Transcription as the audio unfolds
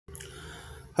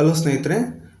Hello ಸ್ನೇಹಿತರೆ,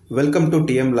 welcome to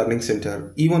TM learning centre.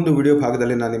 ಈ ಒಂದು ವಿಡಿಯೋ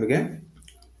ಭಾಗದಲ್ಲಿ ನಾನು ನಿಮಗೆ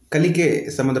ಕಲಿಕೆ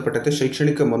ಸಂಬಂಧಪಟ್ಟಂತೆ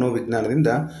ಶೈಕ್ಷಣಿಕ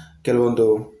ಮನೋವಿಜ್ಞಾನದಿಂದ ಕೆಲವೊಂದು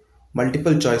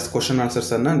ಮಲ್ಟಿಪಲ್ ಚಾಯ್ಸ್ ಕ್ವಶನ್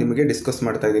ಆನ್ಸರ್ಸನ್ನು ನಿಮಗೆ ಡಿಸ್ಕಸ್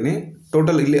ಮಾಡ್ತಾ ಇದ್ದೀನಿ.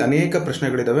 ಟೋಟಲ್ ಇಲ್ಲಿ ಅನೇಕ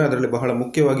ಪ್ರಶ್ನೆಗಳಿದ್ದಾವೆ. ಅದರಲ್ಲಿ ಬಹಳ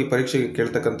ಮುಖ್ಯವಾಗಿ ಪರೀಕ್ಷೆಗೆ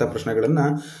ಕೇಳ್ತಕ್ಕಂಥ ಪ್ರಶ್ನೆಗಳನ್ನು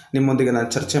ನಿಮ್ಮೊಂದಿಗೆ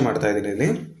ನಾನು ಚರ್ಚೆ ಮಾಡ್ತಾ ಇದ್ದೀನಿ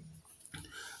ಇಲ್ಲಿ.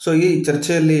 ಸೊ ಈ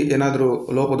ಚರ್ಚೆಯಲ್ಲಿ ಏನಾದರೂ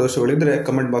ಲೋಪದೋಷಗಳಿದ್ದರೆ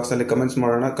ಕಮೆಂಟ್ ಬಾಕ್ಸ್ನಲ್ಲಿ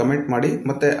ಕಮೆಂಟ್ ಮಾಡಿ,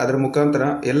 ಮತ್ತು ಅದರ ಮುಖಾಂತರ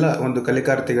ಎಲ್ಲ ಒಂದು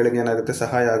ಕಲಿಕಾರ್ಥಿಗಳಿಗೆ ಏನಾಗುತ್ತೆ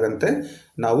ಸಹಾಯ ಆಗಂತೆ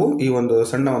ನಾವು ಈ ಒಂದು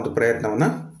ಸಣ್ಣ ಒಂದು ಪ್ರಯತ್ನವನ್ನು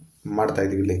ಮಾಡ್ತಾ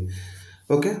ಇದ್ದೀವಿ ಇಲ್ಲಿ.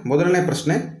 ಓಕೆ, ಮೊದಲನೇ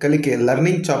ಪ್ರಶ್ನೆ ಕಲಿಕೆ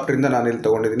ಲರ್ನಿಂಗ್ ಚಾಪ್ಟ್ರಿಂದ ನಾನು ಇಲ್ಲಿ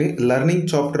ತೊಗೊಂಡಿದ್ದೀನಿ. ಲರ್ನಿಂಗ್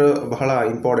ಚಾಪ್ಟರ್ ಬಹಳ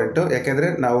ಇಂಪಾರ್ಟೆಂಟು. ಯಾಕೆಂದರೆ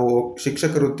ನಾವು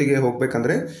ಶಿಕ್ಷಕ ವೃತ್ತಿಗೆ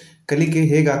ಹೋಗಬೇಕಂದ್ರೆ ಕಲಿಕೆ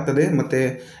ಹೇಗಾಗ್ತದೆ ಮತ್ತು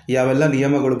ಯಾವೆಲ್ಲ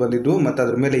ನಿಯಮಗಳು ಬಂದಿದ್ದು ಮತ್ತು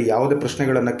ಅದ್ರ ಮೇಲೆ ಯಾವುದೇ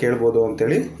ಪ್ರಶ್ನೆಗಳನ್ನು ಕೇಳ್ಬೋದು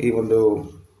ಅಂತೇಳಿ ಈ ಒಂದು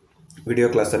ವಿಡಿಯೋ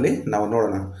ಕ್ಲಾಸಲ್ಲಿ ನಾವು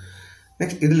ನೋಡೋಣ.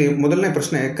 ನೆಕ್ಸ್ಟ್ ಇದರಲ್ಲಿ ಮೊದಲನೇ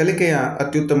ಪ್ರಶ್ನೆ, ಕಲಿಕೆಯ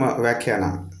ಅತ್ಯುತ್ತಮ ವ್ಯಾಖ್ಯಾನ.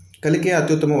 ಕಲಿಕೆಯ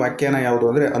ಅತ್ಯುತ್ತಮ ವ್ಯಾಖ್ಯಾನ ಯಾವುದು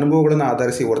ಅಂದರೆ ಅನುಭವಗಳನ್ನು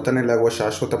ಆಧರಿಸಿ ವರ್ತನೆಯಲ್ಲಾಗುವ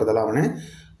ಶಾಶ್ವತ ಬದಲಾವಣೆ,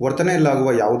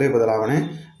 ವರ್ತನೆಯಲ್ಲಾಗುವ ಯಾವುದೇ ಬದಲಾವಣೆ,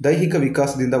 ದೈಹಿಕ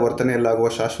ವಿಕಾಸದಿಂದ ವರ್ತನೆಯಲ್ಲಾಗುವ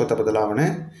ಶಾಶ್ವತ ಬದಲಾವಣೆ,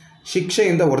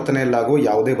 ಶಿಕ್ಷೆಯಿಂದ ವರ್ತನೆಯಲ್ಲಾಗುವ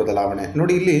ಯಾವುದೇ ಬದಲಾವಣೆ.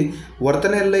 ನೋಡಿ, ಇಲ್ಲಿ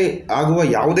ವರ್ತನೆಯಲ್ಲಿ ಆಗುವ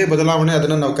ಯಾವುದೇ ಬದಲಾವಣೆ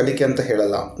ಅದನ್ನು ನಾವು ಕಲಿಕೆ ಅಂತ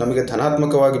ಹೇಳಲ್ಲ, ನಮಗೆ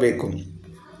ಧನಾತ್ಮಕವಾಗಿ ಬೇಕು.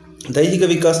 ದೈಹಿಕ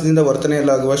ವಿಕಾಸದಿಂದ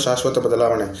ವರ್ತನೆಯಲ್ಲಾಗುವ ಶಾಶ್ವತ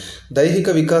ಬದಲಾವಣೆ, ದೈಹಿಕ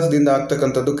ವಿಕಾಸದಿಂದ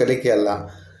ಆಗ್ತಕ್ಕಂಥದ್ದು ಕಲಿಕೆ ಅಲ್ಲ.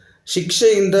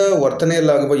 ಶಿಕ್ಷೆಯಿಂದ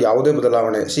ವರ್ತನೆಯಲ್ಲಾಗುವ ಯಾವುದೇ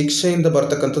ಬದಲಾವಣೆ, ಶಿಕ್ಷೆಯಿಂದ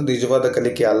ಬರ್ತಕ್ಕಂಥದ್ದು ನಿಜವಾದ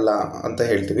ಕಲಿಕೆ ಅಲ್ಲ ಅಂತ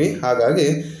ಹೇಳ್ತೀವಿ. ಹಾಗಾಗಿ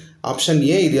ಆಪ್ಷನ್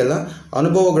ಎ ಇದೆಯಲ್ಲ,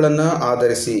 ಅನುಭವಗಳನ್ನು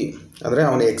ಆಧರಿಸಿ ಅಂದರೆ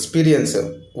ಅವನ ಎಕ್ಸ್ಪೀರಿಯನ್ಸ್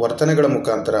ವರ್ತನೆಗಳ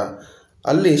ಮುಖಾಂತರ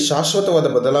ಅಲ್ಲಿ ಶಾಶ್ವತವಾದ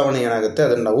ಬದಲಾವಣೆ ಏನಾಗುತ್ತೆ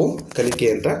ಅದನ್ನು ನಾವು ಕಲಿಕೆ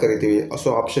ಅಂತ ಕರಿತೀವಿ. ಸೊ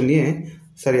ಆಪ್ಷನ್ ಎ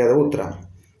ಸರಿಯಾದ ಉತ್ತರ.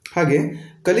 ಹಾಗೆ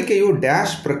ಕಲಿಕೆಯು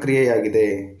ಡ್ಯಾಶ್ ಪ್ರಕ್ರಿಯೆಯಾಗಿದೆ.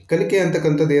 ಕಲಿಕೆ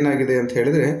ಅಂತಕ್ಕಂಥದ್ದು ಏನಾಗಿದೆ ಅಂತ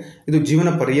ಹೇಳಿದರೆ ಇದು ಜೀವನ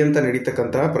ಪರ್ಯಂತ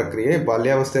ನಡೀತಕ್ಕಂತಹ ಪ್ರಕ್ರಿಯೆ.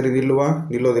 ಬಾಲ್ಯಾವಸ್ಥೆಯಲ್ಲಿ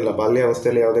ನಿಲ್ಲೋದಿಲ್ಲ.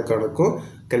 ಬಾಲ್ಯಾವಸ್ಥೆಯಲ್ಲಿ ಯಾವುದೇ ಕಾರಣಕ್ಕೂ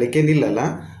ಕಲಿಕೆ ನಿಲ್ಲಲ್ಲ.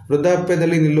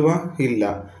 ವೃದ್ಧಾಪ್ಯದಲ್ಲಿ ಇಲ್ಲ.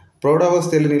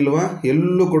 ಪ್ರೌಢಾವಸ್ಥೆಯಲ್ಲಿ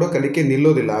ಎಲ್ಲೂ ಕೂಡ ಕಲಿಕೆ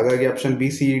ನಿಲ್ಲೋದಿಲ್ಲ. ಹಾಗಾಗಿ ಆಪ್ಷನ್ ಬಿ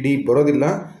ಸಿ ಡಿ ಬರೋದಿಲ್ಲ.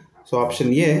 ಸೊ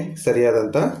ಆಪ್ಷನ್ ಎ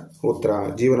ಸರಿಯಾದಂಥ ಉತ್ತರ.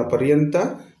 ಜೀವನ ಪರ್ಯಂತ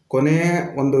ಕೊನೆ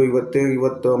ಒಂದು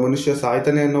ಇವತ್ತು ಮನುಷ್ಯ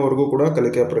ಸಾಯ್ತಾನೆ ಅನ್ನೋವರೆಗೂ ಕೂಡ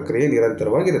ಕಲಿಕೆಯ ಪ್ರಕ್ರಿಯೆ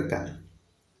ನಿರಂತರವಾಗಿರುತ್ತೆ.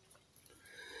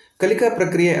 ಕಲಿಕಾ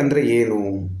ಪ್ರಕ್ರಿಯೆ ಅಂದರೆ ಏನು?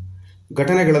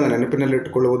 ಘಟನೆಗಳನ್ನು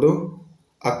ನೆನಪಿನಲ್ಲಿಟ್ಟುಕೊಳ್ಳುವುದು,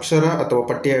 ಅಕ್ಷರ ಅಥವಾ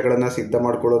ಪಠ್ಯಗಳನ್ನು ಸಿದ್ಧ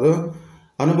ಮಾಡಿಕೊಳ್ಳೋದು,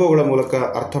 ಅನುಭವಗಳ ಮೂಲಕ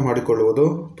ಅರ್ಥ ಮಾಡಿಕೊಳ್ಳುವುದು,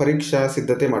 ಪರೀಕ್ಷಾ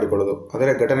ಸಿದ್ಧತೆ ಮಾಡಿಕೊಳ್ಳೋದು.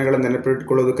 ಅಂದರೆ ಘಟನೆಗಳನ್ನು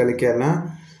ನೆನಪಿಟ್ಟುಕೊಳ್ಳೋದು ಕಲಿಕೆಯಲ್ಲ,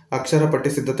 ಅಕ್ಷರ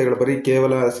ಪಠ್ಯ ಸಿದ್ಧತೆಗಳು ಬರೀ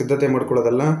ಕೇವಲ ಸಿದ್ಧತೆ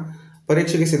ಮಾಡ್ಕೊಳ್ಳೋದಲ್ಲ,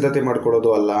 ಪರೀಕ್ಷೆಗೆ ಸಿದ್ಧತೆ ಮಾಡ್ಕೊಳ್ಳೋದು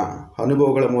ಅಲ್ಲ,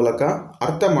 ಅನುಭವಗಳ ಮೂಲಕ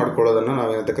ಅರ್ಥ ಮಾಡ್ಕೊಳ್ಳೋದನ್ನು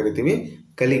ನಾವೇನಂತ ಕರಿತೀವಿ?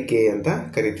 ಕಲಿಕೆ ಅಂತ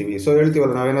ಕರಿತೀವಿ. ಸೊ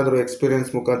ಹೇಳ್ತೀವಲ್ಲ, ನಾವೇನಾದರೂ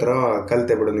ಎಕ್ಸ್ಪೀರಿಯನ್ಸ್ ಮುಖಾಂತರ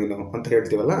ಕಲಿತೆ ಬಿಡು ನೀನು ಅಂತ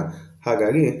ಹೇಳ್ತೀವಲ್ಲ,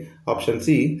 ಹಾಗಾಗಿ ಆಪ್ಷನ್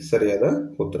ಸಿ ಸರಿಯಾದ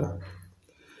ಉತ್ತರ.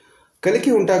 ಕಲಿಕೆ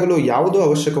ಉಂಟಾಗಲು ಯಾವುದು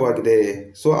ಅವಶ್ಯಕವಾಗಿದೆ?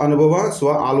 ಸ್ವ ಅನುಭವ,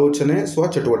 ಸ್ವ ಆಲೋಚನೆ, ಸ್ವ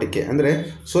ಚಟುವಟಿಕೆ. ಅಂದರೆ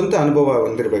ಸ್ವಂತ ಅನುಭವ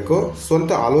ಹೊಂದಿರಬೇಕು,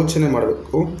 ಸ್ವಂತ ಆಲೋಚನೆ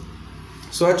ಮಾಡಬೇಕು,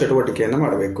 ಸ್ವ ಚಟುವಟಿಕೆಯನ್ನು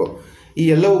ಮಾಡಬೇಕು. ಈ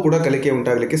ಎಲ್ಲವೂ ಕೂಡ ಕಲಿಕೆ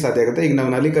ಉಂಟಾಗಲಿಕ್ಕೆ ಸಾಧ್ಯ ಆಗುತ್ತೆ. ಈಗ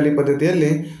ನಾವು ನಲಿಕಲಿ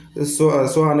ಪದ್ಧತಿಯಲ್ಲಿ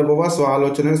ಸ್ವ ಅನುಭವ, ಸ್ವ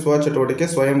ಆಲೋಚನೆ, ಸ್ವ ಚಟುವಟಿಕೆ,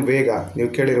 ಸ್ವಯಂ ವೇಗ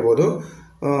ನೀವು ಕೇಳಿರ್ಬೋದು.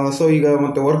 ಸೊ ಈಗ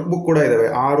ಮತ್ತು ವರ್ಕ್ ಬುಕ್ ಕೂಡ ಇದ್ದಾವೆ.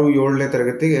 6, 7ನೇ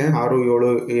ತರಗತಿಗೆ 6, 7,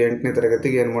 8ನೇ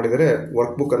ತರಗತಿಗೆ ಏನು ಮಾಡಿದ್ದಾರೆ,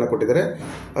 ವರ್ಕ್ ಬುಕ್ಕನ್ನು ಕೊಟ್ಟಿದ್ದಾರೆ.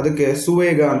 ಅದಕ್ಕೆ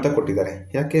ಸುವೇಗ ಅಂತ ಕೊಟ್ಟಿದ್ದಾರೆ.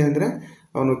 ಯಾಕೆ ಅಂದರೆ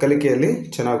ಅವನು ಕಲಿಕೆಯಲ್ಲಿ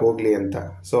ಚೆನ್ನಾಗಿ ಹೋಗಲಿ ಅಂತ.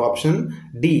 ಸೊ ಆಪ್ಷನ್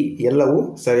ಡಿ ಎಲ್ಲವೂ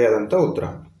ಸರಿಯಾದಂಥ ಉತ್ತರ.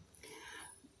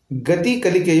 ಗತಿ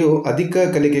ಕಲಿಕೆಯು ಅಧಿಕ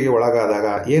ಕಲಿಕೆಗೆ ಒಳಗಾದಾಗ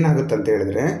ಏನಾಗುತ್ತೆ ಅಂತ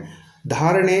ಹೇಳಿದರೆ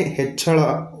ಧಾರಣೆ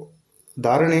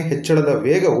ಹೆಚ್ಚಳದ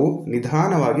ವೇಗವು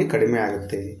ನಿಧಾನವಾಗಿ ಕಡಿಮೆ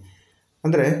ಆಗುತ್ತೆ.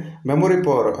 ಅಂದರೆ ಮೆಮೊರಿ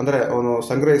ಪವರ್ ಅಂದರೆ ಅವನು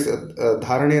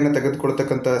ಧಾರಣೆಯನ್ನು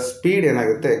ತೆಗೆದುಕೊಳ್ತಕ್ಕಂಥ ಸ್ಪೀಡ್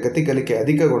ಏನಾಗುತ್ತೆ, ಗತಿ ಕಲಿಕೆ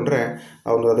ಅಧಿಕಗೊಂಡ್ರೆ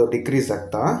ಅದು ಡಿಕ್ರೀಸ್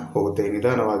ಆಗ್ತಾ ಹೋಗುತ್ತೆ,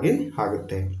 ನಿಧಾನವಾಗಿ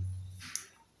ಆಗುತ್ತೆ.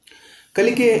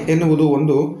 ಕಲಿಕೆ ಎನ್ನುವುದು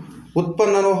ಒಂದು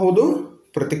ಉತ್ಪನ್ನವೂ ಹೌದು,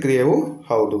 ಪ್ರತಿಕ್ರಿಯೆಯೂ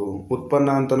ಹೌದು. ಉತ್ಪನ್ನ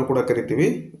ಅಂತಲೂ ಕೂಡ ಕರಿತೀವಿ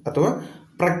ಅಥವಾ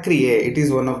ಪ್ರಕ್ರಿಯೆ, it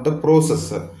is one of the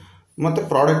process, ಮತ್ತು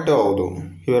ಪ್ರಾಡಕ್ಟು ಹೌದು.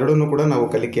 ಇವೆರಡನ್ನೂ ಕೂಡ ನಾವು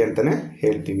ಕಲಿಕೆ ಅಂತಲೇ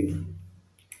ಹೇಳ್ತೀವಿ.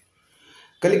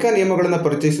 ಕಲಿಕಾ ನಿಯಮಗಳನ್ನು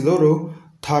ಪರಿಚಯಿಸಿದವರು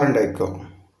ಥಾರ್ನ್ಡೈಕ್.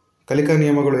 ಕಲಿಕಾ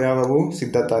ನಿಯಮಗಳು ಯಾವುವು?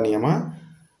 ಸಿದ್ಧತಾ ನಿಯಮ,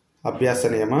 ಅಭ್ಯಾಸ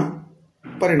ನಿಯಮ,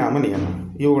 ಪರಿಣಾಮ ನಿಯಮ.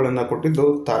 ಇವುಗಳನ್ನು ಕೊಟ್ಟಿದ್ದು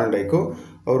ಥಾರ್ನ್ಡೈಕು.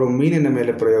 ಅವರು ಮೀನಿನ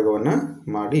ಮೇಲೆ ಪ್ರಯೋಗವನ್ನು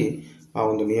ಮಾಡಿ ಆ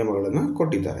ಒಂದು ನಿಯಮಗಳನ್ನು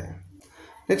ಕೊಟ್ಟಿದ್ದಾರೆ.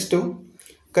 ನೆಕ್ಸ್ಟು,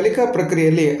 ಕಲಿಕಾ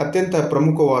ಪ್ರಕ್ರಿಯೆಯಲ್ಲಿ ಅತ್ಯಂತ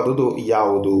ಪ್ರಮುಖವಾದುದು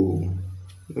ಯಾವುದು?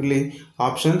 ಇಲ್ಲಿ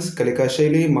ಆಪ್ಷನ್ಸ್: ಕಲಿಕಾ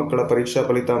ಶೈಲಿ, ಮಕ್ಕಳ ಪರೀಕ್ಷಾ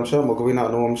ಫಲಿತಾಂಶ, ಮಗುವಿನ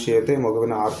ಆನುವಂಶೀಯತೆ,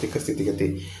 ಮಗುವಿನ ಆರ್ಥಿಕ ಸ್ಥಿತಿಗತಿ.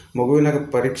 ಮಗುವಿನ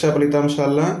ಪರೀಕ್ಷಾ ಫಲಿತಾಂಶ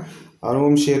ಅಲ್ಲ,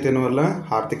 ಆನುವಂಶೀಯತೆಯೂ ಅಲ್ಲ,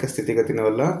 ಆರ್ಥಿಕ ಸ್ಥಿತಿಗತಿನೂ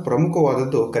ಅಲ್ಲ.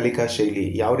 ಪ್ರಮುಖವಾದದ್ದು ಕಲಿಕಾ ಶೈಲಿ.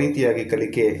 ಯಾವ ರೀತಿಯಾಗಿ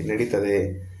ಕಲಿಕೆ ನಡೀತದೆ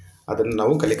ಅದನ್ನು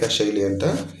ನಾವು ಕಲಿಕಾ ಶೈಲಿ ಅಂತ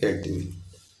ಹೇಳ್ತೀವಿ.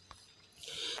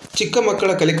 ಚಿಕ್ಕ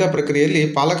ಮಕ್ಕಳ ಕಲಿಕಾ ಪ್ರಕ್ರಿಯೆಯಲ್ಲಿ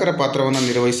ಪಾಲಕರ ಪಾತ್ರವನ್ನು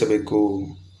ನಿರ್ವಹಿಸಬೇಕು.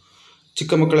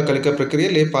 ಚಿಕ್ಕ ಮಕ್ಕಳ ಕಲಿಕಾ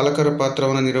ಪ್ರಕ್ರಿಯೆಯಲ್ಲಿ ಪಾಲಕರ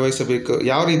ಪಾತ್ರವನ್ನು ನಿರ್ವಹಿಸಬೇಕು.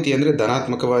 ಯಾವ ರೀತಿ ಅಂದರೆ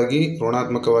ಧನಾತ್ಮಕವಾಗಿ,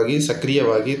 ಋಣಾತ್ಮಕವಾಗಿ,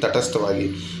 ಸಕ್ರಿಯವಾಗಿ, ತಟಸ್ಥವಾಗಿ.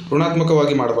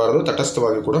 ಋಣಾತ್ಮಕವಾಗಿ ಮಾಡಬಾರ್ದು,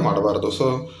 ತಟಸ್ಥವಾಗಿ ಕೂಡ ಮಾಡಬಾರ್ದು. ಸೊ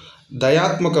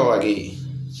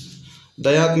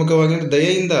ದಯಾತ್ಮಕವಾಗಿ ಅಂದರೆ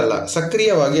ದಯೆಯಿಂದ ಅಲ್ಲ,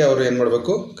 ಸಕ್ರಿಯವಾಗಿ ಅವರು ಏನು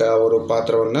ಮಾಡಬೇಕು, ಅವರು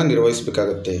ಪಾತ್ರವನ್ನು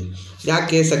ನಿರ್ವಹಿಸಬೇಕಾಗತ್ತೆ.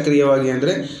 ಯಾಕೆ ಸಕ್ರಿಯವಾಗಿ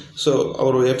ಅಂದರೆ ಸೊ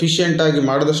ಅವರು ಎಫಿಷಿಯೆಂಟಾಗಿ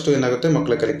ಮಾಡಿದಷ್ಟು ಏನಾಗುತ್ತೆ,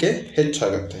 ಮಕ್ಕಳ ಕಲಿಕೆ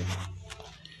ಹೆಚ್ಚಾಗುತ್ತೆ.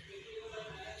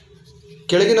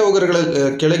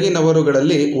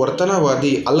 ಕೆಳಗಿನವರುಗಳಲ್ಲಿ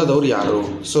ವರ್ತನವಾದಿ ಅಲ್ಲದವರು ಯಾರು?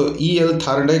 ಸೊ ಎಲ್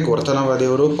ಥಾರ್ಂಡೈಕ್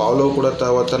ವರ್ತನವಾದಿಯವರು, ಪಾವ್ಲೋ ಕೂಡ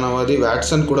ವರ್ತನವಾದಿ,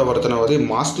 ವ್ಯಾಟ್ಸನ್ ಕೂಡ ವರ್ತನವಾದಿ,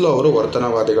 ಮಾಸ್ಲೋ ಅವರು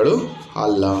ವರ್ತನವಾದಿಗಳು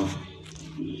ಅಲ್ಲ.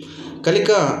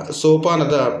 ಕಲಿಕಾ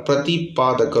ಸೋಪಾನದ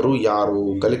ಪ್ರತಿಪಾದಕರು ಯಾರು?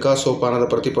 ಕಲಿಕಾ ಸೋಪಾನದ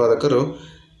ಪ್ರತಿಪಾದಕರು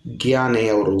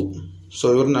ಗ್ಯಾನೆಯವರು. ಸೊ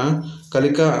ಇವ್ರನ್ನ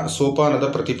ಕಲಿಕಾ ಸೋಪಾನದ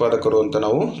ಪ್ರತಿಪಾದಕರು ಅಂತ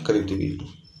ನಾವು ಕರಿತೀವಿ.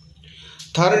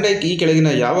 ಥಾರ್ಂಡೈಕ್ ಈ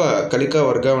ಕೆಳಗಿನ ಯಾವ ಕಲಿಕಾ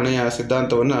ವರ್ಗಾವಣೆಯ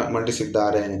ಸಿದ್ಧಾಂತವನ್ನು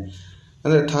ಮಂಡಿಸಿದ್ದಾರೆ?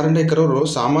 ಅಂದರೆ ಥಾರ್ಂಡೈಕರವರು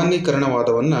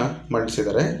ಸಾಮಾನ್ಯೀಕರಣವಾದವನ್ನು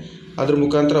ಮಂಡಿಸಿದ್ದಾರೆ. ಅದ್ರ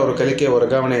ಮುಖಾಂತರ ಅವರು ಕಲಿಕೆಯ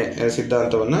ವರ್ಗಾವಣೆ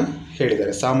ಸಿದ್ಧಾಂತವನ್ನು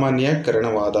ಹೇಳಿದ್ದಾರೆ.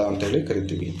 ಸಾಮಾನ್ಯೀಕರಣವಾದ ಅಂತೇಳಿ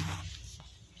ಕರಿತೀವಿ.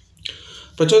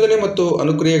 ಪ್ರಚೋದನೆ ಮತ್ತು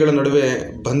ಅನುಕ್ರಿಯೆಗಳ ನಡುವೆ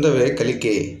ಬಂಧವೇ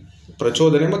ಕಲಿಕೆ.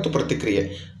 ಪ್ರಚೋದನೆ ಮತ್ತು ಪ್ರತಿಕ್ರಿಯೆ.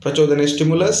 ಪ್ರಚೋದನೆ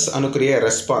ಸ್ಟಿಮ್ಯುಲಸ್, ಅನುಕ್ರಿಯೆ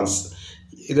ರೆಸ್ಪಾನ್ಸ್.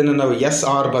 ಇದನ್ನು ನಾವು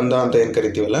SR ಬಂಧ ಅಂತ ಏನು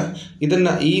ಕರಿತೀವಲ್ಲ,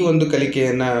 ಇದನ್ನು ಈ ಒಂದು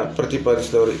ಕಲಿಕೆಯನ್ನು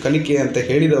ಪ್ರತಿಪಾದಿಸಿದವರು, ಕಲಿಕೆ ಅಂತ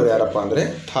ಹೇಳಿದವರು ಯಾರಪ್ಪ ಅಂದರೆ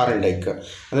ಥಾರ್ಂಡೈಕ್.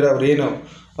 ಅಂದರೆ ಅವರೇನು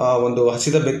ಒಂದು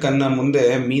ಹಸಿದ ಬೆಕ್ಕನ್ನು ಮುಂದೆ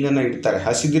ಮೀನನ್ನು ಇಡ್ತಾರೆ.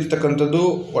 ಹಸಿದಿರ್ತಕ್ಕಂಥದ್ದು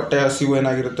ಹೊಟ್ಟೆ ಹಸಿವು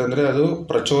ಏನಾಗಿರುತ್ತೆ ಅಂದರೆ ಅದು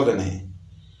ಪ್ರಚೋದನೆ.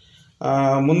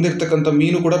 ಮುಂದಿರ್ತಕ್ಕಂಥ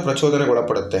ಮೀನು ಕೂಡ ಪ್ರಚೋದನೆಗೆ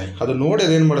ಒಳಪಡುತ್ತೆ. ಅದು ನೋಡಿ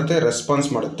ಅದೇನು ಮಾಡುತ್ತೆ, ರೆಸ್ಪಾನ್ಸ್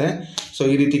ಮಾಡುತ್ತೆ. ಸೊ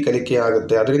ಈ ರೀತಿ ಕಲಿಕೆ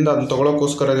ಆಗುತ್ತೆ. ಅದರಿಂದ ಅದನ್ನು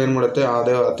ತೊಗೊಳೋಕ್ಕೋಸ್ಕರ ಅದೇನು ಮಾಡುತ್ತೆ,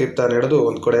 ಅದೇ ಅತಿರ್ಥ ನಡೆದು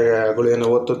ಒಂದು ಕಡೆ ಗುಳಿಯನ್ನು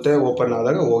ಒತ್ತುತ್ತೆ, ಓಪನ್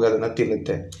ಆದಾಗ ಹೋಗಿ ಅದನ್ನು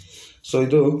ತಿನ್ನುತ್ತೆ. ಸೊ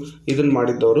ಇದನ್ನು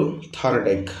ಮಾಡಿದ್ದವರು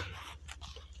ಥಾರ್ಂಡೈಕ್.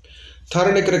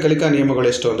 ಥಾರ್ಂಡೈಕರ ಕಲಿಕಾ ನಿಯಮಗಳು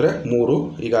ಎಷ್ಟು ಅಂದರೆ 3.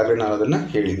 ಈಗಾಗಲೇ ನಾನು ಅದನ್ನು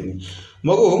ಹೇಳಿದ್ದೀನಿ.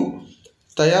 ಮಗು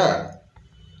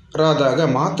ತಯಾರಾದಾಗ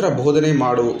ಮಾತ್ರ ಬೋಧನೆ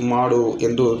ಮಾಡು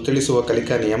ಎಂದು ತಿಳಿಸುವ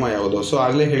ಕಲಿಕಾ ನಿಯಮ ಯಾವುದು? ಸೊ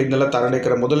ಆಗಲೇ ಹೇಳಿದ್ನಲ್ಲ,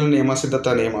 ಥಾರ್ಂಡೈಕರ ಮೊದಲನೇ ನಿಯಮ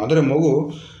ಸಿದ್ಧತಾ ನಿಯಮ. ಅಂದರೆ ಮಗು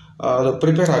ಅದು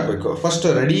ಪ್ರಿಪೇರ್ ಆಗಬೇಕು. ಫಸ್ಟ್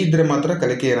ರೆಡಿ ಇದ್ದರೆ ಮಾತ್ರ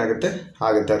ಕಲಿಕೆ ಏನಾಗುತ್ತೆ,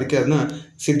 ಆಗುತ್ತೆ. ಅದಕ್ಕೆ ಅದನ್ನ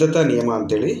ಸಿದ್ಧತಾ ನಿಯಮ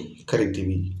ಅಂತೇಳಿ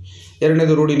ಕರಿತೀವಿ.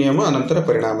 ಎರಡನೇದು ರೂಢಿ ನಿಯಮ, ಅನಂತರ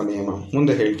ಪರಿಣಾಮ ನಿಯಮ.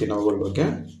 ಮುಂದೆ ಹೇಳ್ತೀನಿ ಅವುಗಳ ಬಗ್ಗೆ.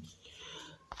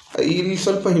 ಇಲ್ಲಿ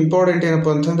ಸ್ವಲ್ಪ ಇಂಪಾರ್ಟೆಂಟ್ ಏನಪ್ಪ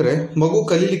ಅಂತಂದರೆ, ಮಗು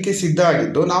ಕಲೀಲಿಕ್ಕೆ ಸಿದ್ಧ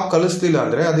ಆಗಿದ್ದು ನಾವು ಕಲಿಸ್ಲಿಲ್ಲ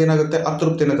ಅಂದರೆ ಅದೇನಾಗುತ್ತೆ,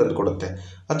 ಅತೃಪ್ತಿನ ತಂದುಕೊಡುತ್ತೆ.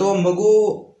 ಅಥವಾ ಮಗು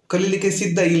ಕಲೀಲಿಕ್ಕೆ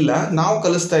ಸಿದ್ಧ ಇಲ್ಲ, ನಾವು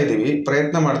ಕಲಿಸ್ತಾ ಇದ್ದೀವಿ,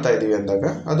 ಪ್ರಯತ್ನ ಮಾಡ್ತಾ ಇದ್ದೀವಿ ಅಂದಾಗ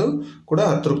ಅದು ಕೂಡ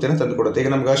ಅತೃಪ್ತಿನ ತಂದುಕೊಡುತ್ತೆ. ಈಗ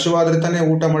ನಮ್ಗೆ ಹಸಿವಾದರೆ ತಾನೇ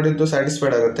ಊಟ ಮಾಡಿದ್ದು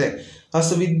ಸ್ಯಾಟಿಸ್ಫೈಡ್ ಆಗುತ್ತೆ.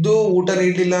 ಹಸಿವಿದ್ದು ಊಟ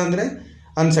ನೀಡಲಿಲ್ಲ ಅಂದರೆ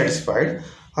ಅನ್ಸ್ಯಾಟಿಸ್ಫೈಡ್.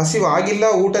 ಹಸಿವು ಆಗಿಲ್ಲ,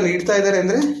 ಊಟ ನೀಡ್ತಾ ಇದ್ದಾರೆ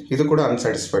ಅಂದರೆ ಇದು ಕೂಡ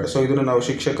ಅನ್ಸ್ಯಾಟಿಸ್ಫೈಡ್. ಸೊ ಇದನ್ನು ನಾವು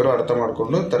ಶಿಕ್ಷಕರು ಅರ್ಥ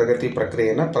ಮಾಡಿಕೊಂಡು ತರಗತಿ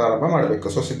ಪ್ರಕ್ರಿಯೆಯನ್ನು ಪ್ರಾರಂಭ ಮಾಡಬೇಕು.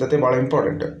 ಸೊ ಸಿದ್ಧತೆ ಭಾಳ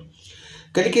ಇಂಪಾರ್ಟೆಂಟ್.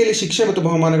 ಕಲಿಕೆಯಲ್ಲಿ ಶಿಕ್ಷೆ ಮತ್ತು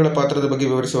ಬಹುಮಾನಗಳ ಪಾತ್ರದ ಬಗ್ಗೆ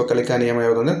ವಿವರಿಸುವ ಕಲಿಕಾ ನಿಯಮ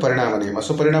ಯಾವುದು ಅಂದರೆ ಪರಿಣಾಮ ನಿಯಮ.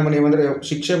 ಸೊ ಪರಿಣಾಮ ನಿಯಮ ಅಂದರೆ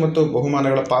ಶಿಕ್ಷೆ ಮತ್ತು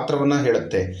ಬಹುಮಾನಗಳ ಪಾತ್ರವನ್ನು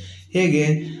ಹೇಳುತ್ತೆ. ಹೇಗೆ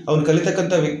ಅವನು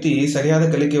ಕಲಿತಕ್ಕಂಥ ವ್ಯಕ್ತಿ ಸರಿಯಾದ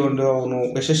ಕಲಿಕೆಯನ್ನು ಅವನು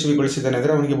ಯಶಸ್ವಿಗೊಳಿಸಿದ್ದಾನೆ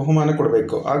ಅಂದರೆ ಅವನಿಗೆ ಬಹುಮಾನ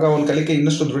ಕೊಡಬೇಕು. ಆಗ ಅವನ ಕಲಿಕೆ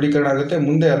ಇನ್ನಷ್ಟು ದೃಢೀಕರಣ ಆಗುತ್ತೆ.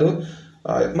 ಮುಂದೆ ಅದು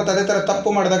ಮತ್ತು ಅದೇ ಥರ ತಪ್ಪು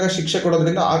ಮಾಡಿದಾಗ ಶಿಕ್ಷೆ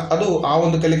ಕೊಡೋದ್ರಿಂದ ಅದು ಆ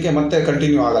ಒಂದು ಕಲಿಕೆ ಮತ್ತೆ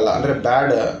ಕಂಟಿನ್ಯೂ ಆಗಲ್ಲ, ಅಂದರೆ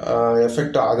ಬ್ಯಾಡ್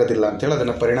ಎಫೆಕ್ಟ್ ಆಗೋದಿಲ್ಲ ಅಂತೇಳಿ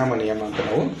ಅದನ್ನು ಪರಿಣಾಮ ನಿಯಮ ಅಂತ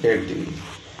ನಾವು ಹೇಳ್ತೀವಿ.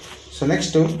 ಸೊ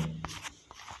ನೆಕ್ಸ್ಟು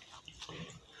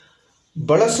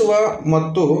ಬಳಸುವ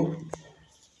ಮತ್ತು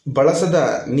ಬಳಸದ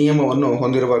ನಿಯಮವನ್ನು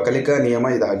ಹೊಂದಿರುವ ಕಲಿಕಾ ನಿಯಮ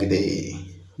ಇದಾಗಿದೆ.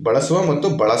 ಬಳಸುವ ಮತ್ತು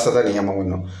ಬಳಸದ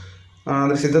ನಿಯಮವನ್ನು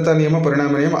ಅಂದರೆ ಸಿದ್ಧತಾ ನಿಯಮ,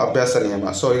 ಪರಿಣಾಮ ನಿಯಮ, ಅಭ್ಯಾಸ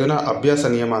ನಿಯಮ. ಸೊ ಇದನ್ನು ಅಭ್ಯಾಸ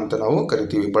ನಿಯಮ ಅಂತ ನಾವು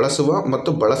ಕರಿತೀವಿ. ಬಳಸುವ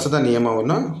ಮತ್ತು ಬಳಸದ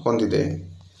ನಿಯಮವನ್ನು ಹೊಂದಿದೆ,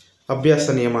 ಅಭ್ಯಾಸ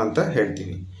ನಿಯಮ ಅಂತ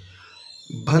ಹೇಳ್ತೀವಿ.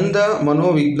 ಬಂಧ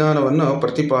ಮನೋವಿಜ್ಞಾನವನ್ನು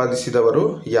ಪ್ರತಿಪಾದಿಸಿದವರು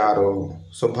ಯಾರು?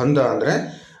 ಸೊ ಬಂಧ ಅಂದರೆ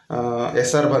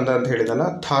SR ಬಂಧ ಅಂತ ಹೇಳಿದಲ್ಲ,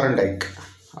 ಥಾರ್ಂಡೈಕ್.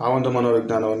 ಆ ಒಂದು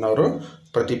ಮನೋವಿಜ್ಞಾನವನ್ನು ಅವರು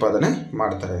ಪ್ರತಿಪಾದನೆ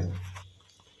ಮಾಡ್ತಾರೆ.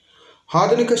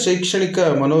 ಆಧುನಿಕ ಶೈಕ್ಷಣಿಕ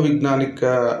ಮನೋವಿಜ್ಞಾನಿಕ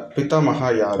ಪಿತಾಮಹ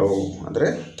ಯಾರು ಅಂದರೆ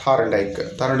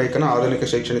ಥಾರ್ಂಡೈಕನ ಆಧುನಿಕ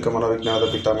ಶೈಕ್ಷಣಿಕ ಮನೋವಿಜ್ಞಾನದ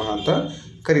ಪಿತಾಮಹ ಅಂತ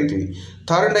ಕರಿತೀವಿ.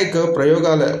 ಥಾರ್ಂಡೈಕ್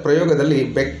ಪ್ರಯೋಗದಲ್ಲಿ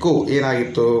ಬೆಕ್ಕು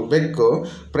ಏನಾಗಿತ್ತು, ಬೆಕ್ಕು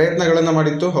ಪ್ರಯತ್ನಗಳನ್ನು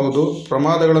ಮಾಡಿತ್ತು, ಹೌದು.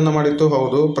 ಪ್ರಮಾದಗಳನ್ನು ಮಾಡಿತ್ತು,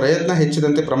 ಹೌದು. ಪ್ರಯತ್ನ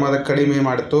ಹೆಚ್ಚಿದಂತೆ ಪ್ರಮಾದ ಕಡಿಮೆ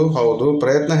ಮಾಡಿತ್ತು, ಹೌದು.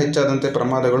 ಪ್ರಯತ್ನ ಹೆಚ್ಚಾದಂತೆ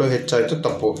ಪ್ರಮಾದಗಳು ಹೆಚ್ಚಾಯಿತು,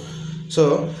 ತಪ್ಪು. ಸೊ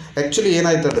ಆ್ಯಕ್ಚುಲಿ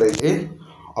ಏನಾಯ್ತಂದರೆ ಇಲ್ಲಿ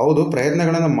ಹೌದು,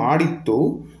 ಪ್ರಯತ್ನಗಳನ್ನು ಮಾಡಿತ್ತು,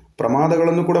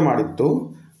 ಪ್ರಮಾದಗಳನ್ನು ಕೂಡ ಮಾಡಿತ್ತು.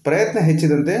 ಪ್ರಯತ್ನ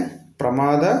ಹೆಚ್ಚಿದಂತೆ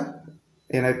ಪ್ರಮಾದ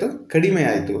ಏನಾಯಿತು, ಕಡಿಮೆ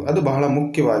ಆಯಿತು. ಅದು ಬಹಳ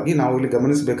ಮುಖ್ಯವಾಗಿ ನಾವು ಇಲ್ಲಿ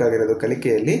ಗಮನಿಸಬೇಕಾಗಿರೋದು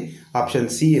ಕಲಿಕೆಯಲ್ಲಿ ಆಪ್ಷನ್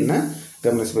ಸಿಯನ್ನು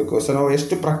ಗಮನಿಸಬೇಕು. ಸೊ ನಾವು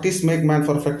ಎಷ್ಟು ಪ್ರಾಕ್ಟೀಸ್ ಮೇಕ್ ಮ್ಯಾನ್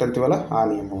ಪರ್ಫೆಕ್ಟ್ ಅಂತೀವಲ್ಲ, ಆ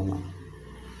ನಿಯಮವನ್ನು.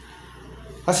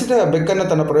 ಹಸಿದ ಬೆಕ್ಕನ್ನು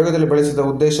ತನ್ನ ಪ್ರಯೋಗದಲ್ಲಿ ಬಳಸಿದ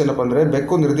ಉದ್ದೇಶ ಏನಪ್ಪ ಅಂದರೆ,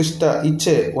 ಬೆಕ್ಕು ನಿರ್ದಿಷ್ಟ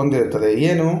ಇಚ್ಛೆ ಹೊಂದಿರುತ್ತದೆ.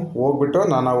 ಏನು, ಹೋಗ್ಬಿಟ್ಟು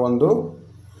ನಾನು ಒಂದು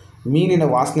ಮೀನಿನ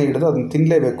ವಾಸನೆ ಹಿಡಿದು ಅದನ್ನು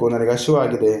ತಿನ್ನಲೇಬೇಕು, ನನಗೆ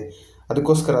ಹಸಿವಾಗಿದೆ,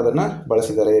 ಅದಕ್ಕೋಸ್ಕರ ಅದನ್ನು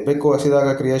ಬಳಸಿದ್ದಾರೆ. ಬೆಕ್ಕು ಹಸಿದಾಗ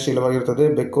ಕ್ರಿಯಾಶೀಲವಾಗಿರುತ್ತದೆ.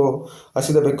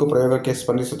 ಹಸಿದ ಬೆಕ್ಕು ಪ್ರಯೋಗಕ್ಕೆ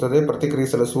ಸ್ಪಂದಿಸುತ್ತದೆ,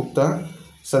 ಪ್ರತಿಕ್ರಿಯಿಸಲು ಸೂಕ್ತ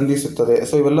ಸಂಧಿಸುತ್ತದೆ.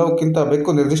 ಸೊ ಇವೆಲ್ಲವಕ್ಕಿಂತ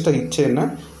ಬೆಕ್ಕು ನಿರ್ದಿಷ್ಟ ಇಚ್ಛೆಯನ್ನು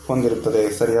ಹೊಂದಿರುತ್ತದೆ.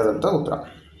 ಸರಿಯಾದಂಥ ಉತ್ತರ.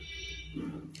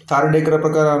 ಥಾರ್ಂಡೈಕರ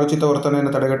ಪ್ರಕಾರ ಅನುಚಿತ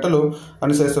ವರ್ತನೆಯನ್ನು ತಡೆಗಟ್ಟಲು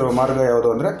ಅನುಸರಿಸಿರುವ ಮಾರ್ಗ ಯಾವುದು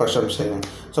ಅಂದರೆ ಪ್ರಶಂಸೆ.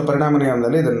 ಸೊ ಪರಿಣಾಮ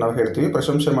ನಿಯಮದಲ್ಲಿ ಇದನ್ನು ನಾವು ಹೇಳ್ತೀವಿ.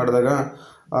 ಪ್ರಶಂಸೆ ಮಾಡಿದಾಗ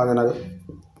ಅದನ್ನು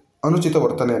ಅನುಚಿತ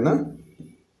ವರ್ತನೆಯನ್ನು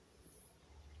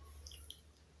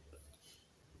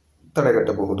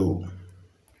ತಡೆಗಟ್ಟಬಹುದು.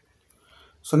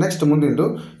 ಸೊ ನೆಕ್ಸ್ಟ್ ಮುಂದಿಂದು,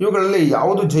 ಇವುಗಳಲ್ಲಿ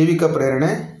ಯಾವುದು ಜೈವಿಕ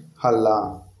ಪ್ರೇರಣೆ ಅಲ್ಲ.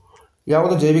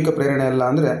 ಯಾವುದು ಜೈವಿಕ ಪ್ರೇರಣೆ ಅಲ್ಲ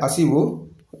ಅಂದರೆ ಹಸಿವು,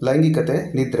 ಲೈಂಗಿಕತೆ,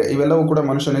 ನಿದ್ರೆ ಇವೆಲ್ಲವೂ ಕೂಡ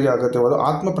ಮನುಷ್ಯನಿಗೆ ಅಗತ್ಯವಾದ.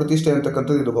 ಆತ್ಮ ಪ್ರತಿಷ್ಠೆ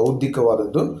ಅಂತಕ್ಕಂಥದ್ದು ಇದು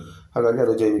ಬೌದ್ಧಿಕವಾದದ್ದು, ಹಾಗಾಗಿ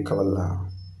ಅದು ಜೈವಿಕವಲ್ಲ.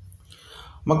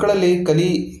 ಮಕ್ಕಳಲ್ಲಿ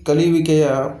ಕಲಿಯುವಿಕೆಯ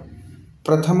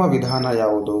ಪ್ರಥಮ ವಿಧಾನ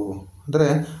ಯಾವುದು ಅಂದರೆ,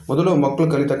 ಮೊದಲು ಮಕ್ಕಳು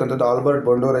ಕಲಿತಕ್ಕಂಥದ್ದು ಆಲ್ಬರ್ಟ್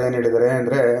ಬಂಡೂರ ಏನು ಹೇಳಿದ್ದಾರೆ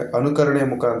ಅಂದರೆ, ಅನುಕರಣೆಯ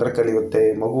ಮುಖಾಂತರ ಕಲಿಯುತ್ತೆ.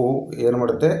 ಮಗು ಏನು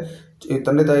ಮಾಡುತ್ತೆ,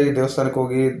 ತಂದೆ ತಾಯಿ ದೇವಸ್ಥಾನಕ್ಕೆ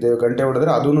ಹೋಗಿ ಗಂಟೆ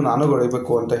ಹೊಡೆದ್ರೆ ಅದನ್ನು ನಾನು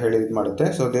ಹೊಡಿಬೇಕು ಅಂತ ಹೇಳಿ ಇದು ಮಾಡುತ್ತೆ.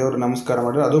 ಸೊ ದೇವರು ನಮಸ್ಕಾರ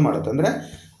ಮಾಡಿದ್ರೆ ಅದು ಮಾಡುತ್ತೆ. ಅಂದರೆ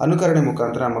ಅನುಕರಣೆ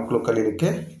ಮುಖಾಂತರ ಮಕ್ಕಳು ಕಲೀಲಿಕ್ಕೆ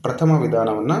ಪ್ರಥಮ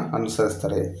ವಿಧಾನವನ್ನು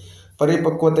ಅನುಸರಿಸ್ತಾರೆ.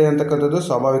 ಪರಿಪಕ್ವತೆ ಅಂತಕ್ಕಂಥದ್ದು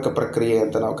ಸ್ವಾಭಾವಿಕ ಪ್ರಕ್ರಿಯೆ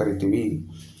ಅಂತ ನಾವು ಕರಿತೀವಿ.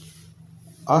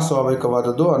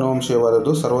 ಅಸ್ವಾಭಾವಿಕವಾದದ್ದು,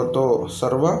 ಅನುವಂಶೀಯವಾದದ್ದು,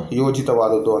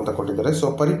 ಸರ್ವಯೋಜಿತವಾದದ್ದು ಅಂತ ಕೊಟ್ಟಿದ್ದಾರೆ. ಸೊ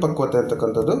ಪರಿಪಕ್ವತೆ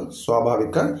ಅಂತಕ್ಕಂಥದ್ದು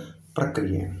ಸ್ವಾಭಾವಿಕ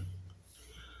ಪ್ರಕ್ರಿಯೆ.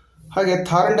 ಹಾಗೆ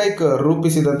ಥಾರ್ಂಡೈಕ್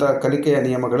ರೂಪಿಸಿದಂಥ ಕಲಿಕೆಯ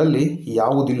ನಿಯಮಗಳಲ್ಲಿ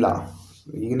ಯಾವುದಿಲ್ಲ.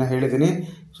 ಈಗಿನ ಹೇಳಿದ್ದೀನಿ.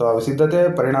 ಸೊ ಸಿದ್ಧತೆ,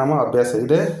 ಪರಿಣಾಮ, ಅಭ್ಯಾಸ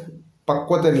ಇದೆ,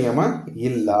 ಪಕ್ವತೆ ನಿಯಮ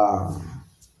ಇಲ್ಲ.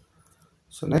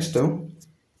 ಸೊ ನೆಕ್ಸ್ಟು,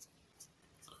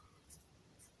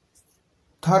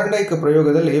 ಥಾರ್ಂಡೈಕ್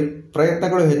ಪ್ರಯೋಗದಲ್ಲಿ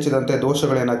ಪ್ರಯತ್ನಗಳು ಹೆಚ್ಚಿದಂತೆ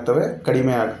ದೋಷಗಳೇನಾಗ್ತವೆ,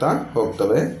 ಕಡಿಮೆ ಆಗ್ತಾ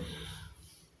ಹೋಗ್ತವೆ.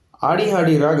 ಆಡಿ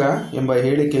ಹಾಡಿ ರಾಗ ಎಂಬ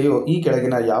ಹೇಳಿಕೆಯು ಈ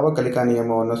ಕೆಳಗಿನ ಯಾವ ಕಲಿಕಾ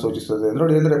ನಿಯಮವನ್ನು ಸೂಚಿಸುತ್ತದೆ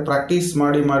ನೋಡಿ. ಅಂದರೆ ಪ್ರಾಕ್ಟೀಸ್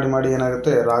ಮಾಡಿ ಮಾಡಿ ಮಾಡಿ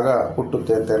ಏನಾಗುತ್ತೆ, ರಾಗ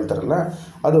ಹುಟ್ಟುತ್ತೆ ಅಂತ ಹೇಳ್ತಾರಲ್ಲ,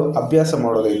 ಅದು ಅಭ್ಯಾಸ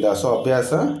ಮಾಡೋದ್ರಿಂದ. ಸೊ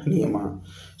ಅಭ್ಯಾಸ ನಿಯಮ.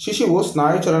 ಶಿಶುವು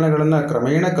ಸ್ನಾಯು ಚಲನೆಗಳನ್ನು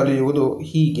ಕ್ರಮೇಣ ಕಲಿಯುವುದು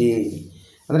ಹೀಗೆ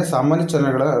ಅಂದರೆ, ಸಾಮಾನ್ಯ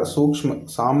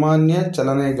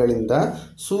ಚಲನೆಗಳಿಂದ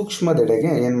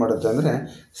ಸೂಕ್ಷ್ಮದೆಡೆಗೆ ಏನು ಮಾಡುತ್ತೆ ಅಂದರೆ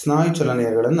ಸ್ನಾಯು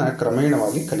ಚಲನೆಗಳನ್ನು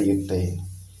ಕ್ರಮೇಣವಾಗಿ ಕಲಿಯುತ್ತೆ.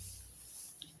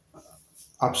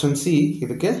 ಆಪ್ಷನ್ ಸಿ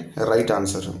ಇದಕ್ಕೆ ರೈಟ್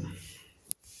ಆನ್ಸರು.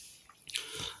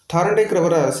 ಥಾರ್ಂಡೈಕ್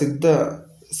ರವರ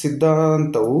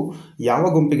ಸಿದ್ಧಾಂತವು ಯಾವ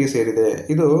ಗುಂಪಿಗೆ ಸೇರಿದೆ?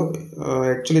 ಇದು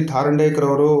ಆ್ಯಕ್ಚುಲಿ ಥಾರ್ಂಡೈಕ್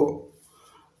ರವರು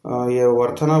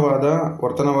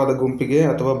ವರ್ತನವಾದ ಗುಂಪಿಗೆ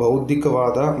ಅಥವಾ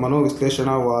ಬೌದ್ಧಿಕವಾದ,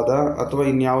 ಮನೋವಿಶ್ಲೇಷಣವಾದ ಅಥವಾ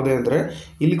ಇನ್ಯಾವುದೇ ಅಂದರೆ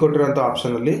ಇಲ್ಲಿ ಕೊಟ್ಟಿರೋಂಥ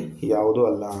ಆಪ್ಷನಲ್ಲಿ ಯಾವುದೂ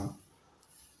ಅಲ್ಲ.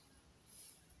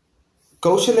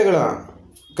 ಕೌಶಲ್ಯಗಳ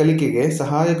ಕಲಿಕೆಗೆ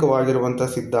ಸಹಾಯಕವಾಗಿರುವಂಥ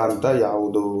ಸಿದ್ಧಾಂತ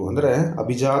ಯಾವುದು ಅಂದರೆ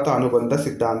ಅಭಿಜಾತ ಅನುಬಂಧ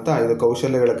ಸಿದ್ಧಾಂತ. ಇದು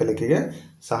ಕೌಶಲ್ಯಗಳ ಕಲಿಕೆಗೆ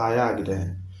ಸಹಾಯ ಆಗಿದೆ.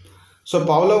 ಸೊ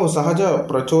ಪಾವ್ಲವ್ ಸಹಜ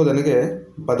ಪ್ರಚೋದನೆಗೆ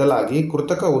ಬದಲಾಗಿ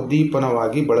ಕೃತಕ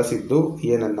ಉದ್ದೀಪನವಾಗಿ ಬಳಸಿದ್ದು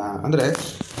ಏನನ್ನ ಅಂದರೆ,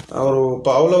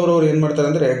 ಪಾವ್ಲವ್ರವ್ರು ಏನು ಮಾಡ್ತಾರೆ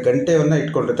ಅಂದರೆ ಗಂಟೆಯನ್ನು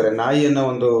ಇಟ್ಕೊಂಡಿರ್ತಾರೆ. ನಾಯಿಯನ್ನು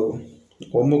ಒಂದು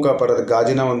ಒಮ್ಮುಖ ಪರದ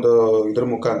ಗಾಜಿನ ಒಂದು ಇದ್ರ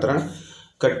ಮುಖಾಂತರ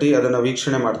ಕಟ್ಟಿ ಅದನ್ನು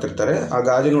ವೀಕ್ಷಣೆ ಮಾಡ್ತಿರ್ತಾರೆ. ಆ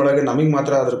ಗಾಜಿನೊಳಗೆ ನಮಗೆ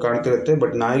ಮಾತ್ರ ಅದ್ರ ಕಾಣ್ತಿರುತ್ತೆ,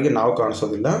 ಬಟ್ ನಾಯಿಗೆ ನಾವು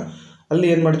ಕಾಣಿಸೋದಿಲ್ಲ. ಅಲ್ಲಿ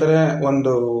ಏನು ಮಾಡ್ತಾರೆ,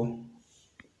 ಒಂದು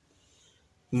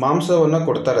ಮಾಂಸವನ್ನು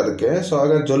ಕೊಡ್ತಾರೆ ಅದಕ್ಕೆ. ಸೊ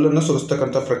ಆಗ ಜೊಲ್ಲನ್ನು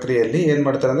ಸುರಿಸ್ತಕ್ಕಂಥ ಪ್ರಕ್ರಿಯೆಯಲ್ಲಿ ಏನು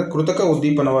ಮಾಡ್ತಾರೆ ಅಂದರೆ ಕೃತಕ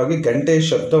ಉದ್ದೀಪನವಾಗಿ ಗಂಟೆ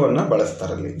ಶಬ್ದವನ್ನು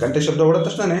ಬಳಸ್ತಾರೆ. ಅಲ್ಲಿ ಗಂಟೆ ಶಬ್ದ ಹೊಡೆದ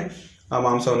ತಕ್ಷಣ ಆ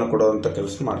ಮಾಂಸವನ್ನು ಕೊಡುವಂಥ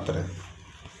ಕೆಲಸ ಮಾಡ್ತಾರೆ.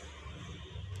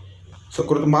 ಸೊ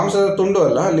ಮಾಂಸದ ತುಂಡು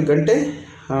ಅಲ್ಲ, ಅಲ್ಲಿ ಗಂಟೆ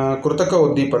ಕೃತಕ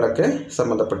ಉದ್ದೀಪನಕ್ಕೆ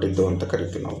ಸಂಬಂಧಪಟ್ಟಿದ್ದು ಅಂತ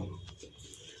ಕರಿತೀವಿ ನಾವು.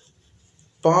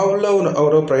 ಪಾವ್ಲವ್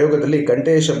ಅವರ ಪ್ರಯೋಗದಲ್ಲಿ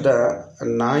ಗಂಟೆಯ ಶಬ್ದ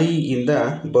ನಾಯಿಯಿಂದ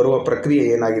ಬರುವ ಪ್ರಕ್ರಿಯೆ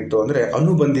ಏನಾಗಿತ್ತು ಅಂದರೆ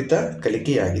ಅನುಬಂಧಿತ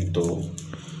ಕಲಿಕೆಯಾಗಿತ್ತು.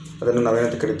 ಅದನ್ನು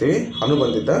ನಾವೇನಂತ ಕರಿತೀವಿ,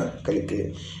 ಅನುಬಂಧಿತ ಕಲಿಕೆ.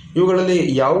 ಇವುಗಳಲ್ಲಿ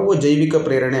ಯಾವ ಜೈವಿಕ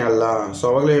ಪ್ರೇರಣೆ ಅಲ್ಲ. ಸೊ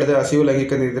ಅವಾಗಲೇ ಹೇಳಿದೆ, ಹಸಿವು,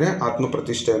 ಲೈಂಗಿಕ ನಿದ್ರೆ, ಆತ್ಮ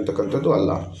ಪ್ರತಿಷ್ಠೆ ಅಂತಕ್ಕಂಥದ್ದು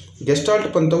ಅಲ್ಲ. ಗೆಸ್ಟಾಲ್ಟ್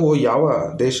ಪಂಥವು ಯಾವ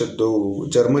ದೇಶದ್ದು?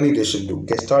 ಜರ್ಮನಿ ದೇಶದ್ದು.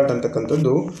 ಗೆಸ್ಟಾಲ್ಟ್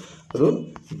ಅಂತಕ್ಕಂಥದ್ದು ಅದು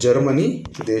ಜರ್ಮನಿ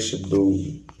ದೇಶದ್ದು.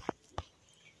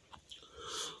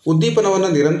 ಉದ್ದೀಪನವನ್ನು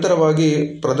ನಿರಂತರವಾಗಿ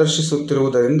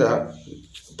ಪ್ರದರ್ಶಿಸುವುದರಿಂದ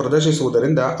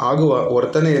ಆಗುವ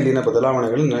ವರ್ತನೆಯಲ್ಲಿನ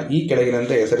ಬದಲಾವಣೆಗಳನ್ನು ಈ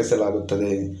ಕೆಳಗಿನಂತೆ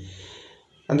ಹೆಸರಿಸಲಾಗುತ್ತದೆ.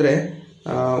 ಅಂದರೆ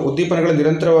ಉದ್ದೀಪನಗಳು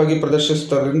ನಿರಂತರವಾಗಿ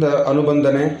ಪ್ರದರ್ಶಿಸುವುದರಿಂದ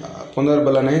ಅನುಬಂಧನೆ,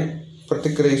 ಪುನರ್ಬಲನೆ,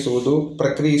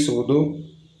 ಪ್ರಕ್ರಿಯಿಸುವುದು,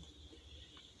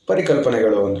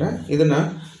 ಪರಿಕಲ್ಪನೆಗಳು ಅಂದರೆ ಇದನ್ನು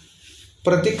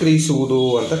ಪ್ರತಿಕ್ರಿಯಿಸುವುದು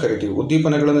ಅಂತ ಕರಿತೀವಿ.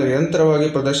 ಉದ್ದೀಪನಗಳನ್ನು ನಿರಂತರವಾಗಿ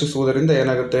ಪ್ರದರ್ಶಿಸುವುದರಿಂದ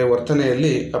ಏನಾಗುತ್ತೆ,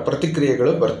 ವರ್ತನೆಯಲ್ಲಿ ಆ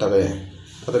ಪ್ರತಿಕ್ರಿಯೆಗಳು ಬರ್ತವೆ.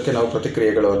 ಅದಕ್ಕೆ ನಾವು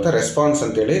ಪ್ರತಿಕ್ರಿಯೆಗಳು ಅಂತ, ರೆಸ್ಪಾನ್ಸ್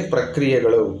ಅಂತೇಳಿ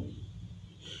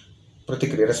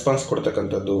ರೆಸ್ಪಾನ್ಸ್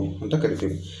ಕೊಡ್ತಕ್ಕಂಥದ್ದು ಅಂತ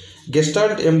ಕರಿತೀವಿ.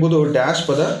 ಗೆಸ್ಟಾಲ್ಟ್ ಎಂಬುದು ಡ್ಯಾಶ್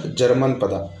ಪದ, ಜರ್ಮನ್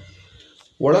ಪದ.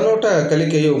 ಒಳನೋಟ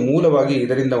ಕಲಿಕೆಯು ಮೂಲವಾಗಿ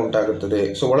ಇದರಿಂದ ಉಂಟಾಗುತ್ತದೆ.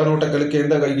 ಸೊ ಒಳನೋಟ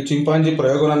ಕಲಿಕೆಯಿಂದ ಈಗ ಚಿಂಪಾಂಜಿ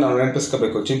ಪ್ರಯೋಗನ ನಾವು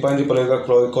ನೆನಪಿಸ್ಕೋಬೇಕು. ಚಿಂಪಾಂಜಿ ಪ್ರಯೋಗ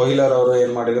ಕೊಹಿಲರ್ ಅವರು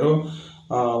ಏನು ಮಾಡಿದರು,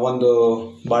 ಒಂದು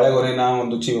ಬಾಳೆಗೊನೆನ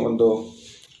ಒಂದು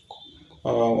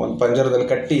ಪಂಜರದಲ್ಲಿ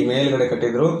ಕಟ್ಟಿ ಮೇಲ್ಗಡೆ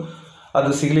ಕಟ್ಟಿದ್ರು. ಅದು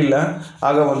ಸಿಗಲಿಲ್ಲ.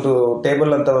 ಆಗ ಒಂದು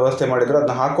ಟೇಬಲ್ ಅಂತ ವ್ಯವಸ್ಥೆ ಮಾಡಿದ್ರು.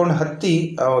 ಅದನ್ನ ಹಾಕೊಂಡು ಹತ್ತಿ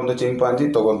ಆ ಒಂದು ಚಿಂಪಾಂಜಿ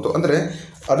ತಗೊಂತು. ಅಂದರೆ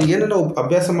ಅದು ಏನೋ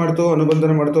ಅಭ್ಯಾಸ ಮಾಡ್ತು,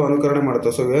 ಅನುಬಂಧನೆ ಮಾಡ್ತು, ಅನುಕರಣೆ ಮಾಡ್ತು.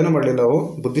 ಸೊ ಏನು ಮಾಡಲಿಲ್ಲ, ಅವು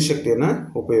ಬುದ್ಧಿಶಕ್ತಿಯನ್ನು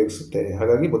ಉಪಯೋಗಿಸುತ್ತೆ.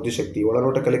 ಹಾಗಾಗಿ ಬುದ್ಧಿಶಕ್ತಿ,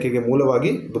 ಒಳನೋಟ ಕಲಿಕೆಗೆ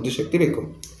ಮೂಲವಾಗಿ ಬುದ್ಧಿಶಕ್ತಿ ಬೇಕು.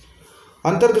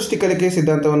 ಅಂತರ್ದೃಷ್ಟಿ ಕಲಿಕೆ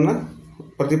ಸಿದ್ಧಾಂತವನ್ನು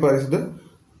ಪ್ರತಿಪಾದಿಸಿದ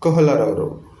ಕೊಹ್ಲರ್ ಅವರು.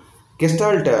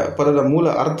 ಗೆಸ್ಟಾಲ್ಟ್ ಪದದ ಮೂಲ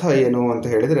ಅರ್ಥ ಏನು ಅಂತ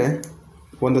ಹೇಳಿದರೆ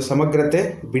ಒಂದು ಸಮಗ್ರತೆ,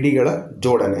 ಬಿಡಿಗಳ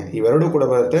ಜೋಡಣೆ, ಇವೆರಡೂ ಕೂಡ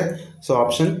ಬರುತ್ತೆ. ಸೊ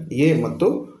ಆಪ್ಷನ್ ಎ ಮತ್ತು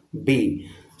ಬಿ.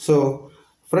 ಸೊ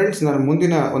ಫ್ರೆಂಡ್ಸ್, ನಾನು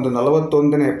ಮುಂದಿನ ಒಂದು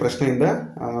 41ನೇ ಪ್ರಶ್ನೆಯಿಂದ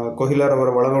ಕೊಹಿಲರ್ ಅವರ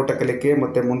ಒಳನೋಟ ಕಲಿಕೆ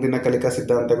ಮತ್ತು ಮುಂದಿನ ಕಲಿಕಾ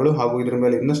ಸಿದ್ಧಾಂತಗಳು ಹಾಗೂ ಇದರ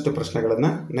ಮೇಲೆ ಇನ್ನಷ್ಟು ಪ್ರಶ್ನೆಗಳನ್ನು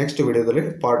ನೆಕ್ಸ್ಟ್ ವಿಡಿಯೋದಲ್ಲಿ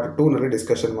ಪಾರ್ಟ್ 2ನಲ್ಲಿ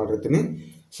ಡಿಸ್ಕಷನ್ ಮಾಡಿರ್ತೀನಿ.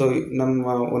 ಸೊ ನಮ್ಮ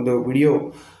ಒಂದು ವಿಡಿಯೋ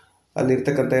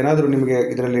ಅಲ್ಲಿರ್ತಕ್ಕಂಥ ಏನಾದರೂ ನಿಮಗೆ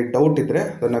ಇದರಲ್ಲಿ ಡೌಟ್ ಇದ್ದರೆ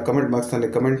ಅದನ್ನು ಕಮೆಂಟ್ ಬಾಕ್ಸ್ನಲ್ಲಿ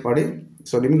ಕಮೆಂಟ್ ಮಾಡಿ.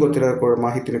 ಸೊ ನಿಮ್ಗೆ ಗೊತ್ತಿರೋ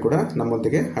ಮಾಹಿತಿನೂ ಕೂಡ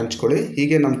ನಮ್ಮೊಂದಿಗೆ ಹಂಚ್ಕೊಳ್ಳಿ.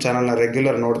 ಹೀಗೆ ನಮ್ಮ ಚಾನಲ್ನ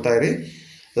ರೆಗ್ಯುಲರ್ ನೋಡ್ತಾ ಇರಿ.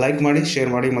 ಲೈಕ್ ಮಾಡಿ, ಶೇರ್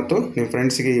ಮಾಡಿ ಮತ್ತು ನಿಮ್ಮ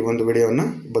ಫ್ರೆಂಡ್ಸಿಗೆ ಈ ಒಂದು ವಿಡಿಯೋನ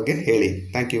ಬಗ್ಗೆ ಹೇಳಿ.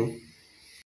 Thank you.